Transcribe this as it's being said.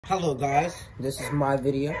Hello guys, this is my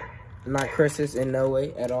video, not Chris's in no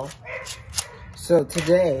way at all. So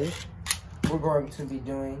today, we're going to be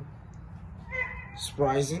doing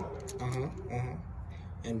Spryzen,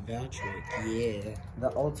 and Valtryek, yeah,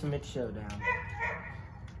 the ultimate showdown.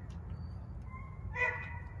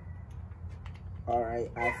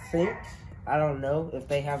 Alright, I don't know if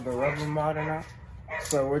they have the rubber mod or not,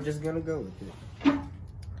 so we're just gonna go with it.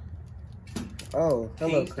 Oh, hello. Can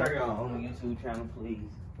you start your own YouTube channel, please?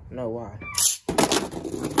 No, why?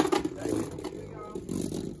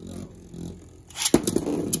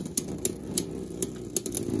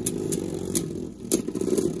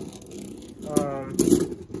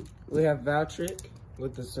 We have Valtryek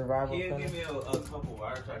with the survival. Can you give me a couple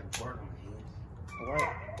water so I can work on my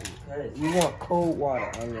hands? What? You want cold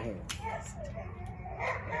water on your hands?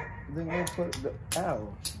 Then go put the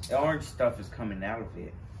ow. The orange stuff is coming out of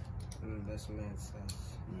it. That's mad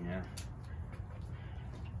sense. Yeah.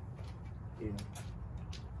 Yeah.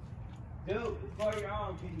 Dude, it's for your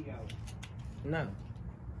own video. No.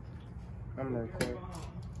 I'm recording.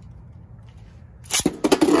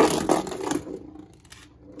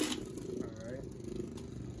 Alright.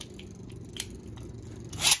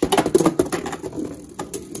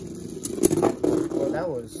 Well, that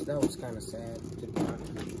was kind of sad, to be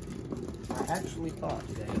honest. I actually thought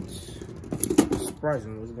that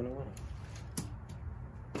Spryzen was gonna win.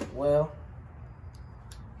 Well,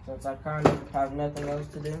 since I kind of have nothing else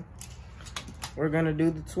to do, we're gonna do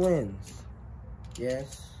the twins.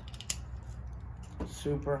 Yes.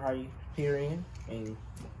 Super Hyperion and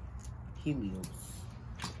Helios.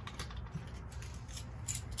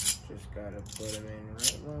 Just gotta put them in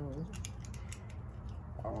right row.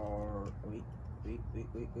 Or wait.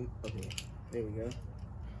 Okay, there we go.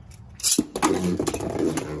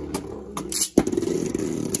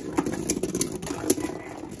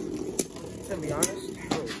 To be honest,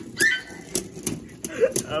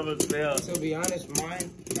 to be honest, my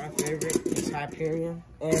favorite is Hyperion,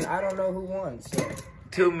 and I don't know who won. So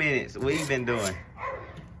 2 minutes. What you been doing?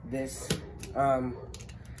 this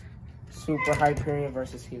Super Hyperion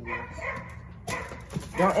versus Helios.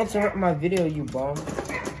 Don't interrupt my video, you bum.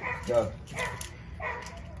 Go.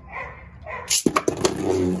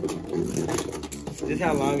 This is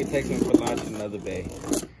how long it takes me to launch another bay.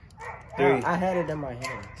 3. I had it in my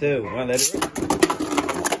hand. 2. 1. Let it rip.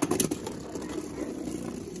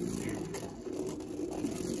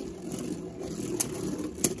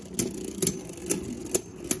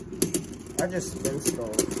 I just spin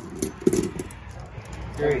stole.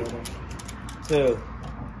 3. 2.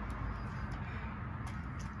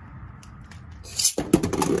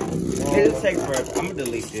 It'll take forever. I'm gonna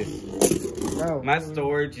delete this. No. My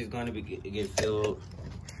storage is gonna get filled.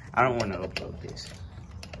 I don't want to upload this.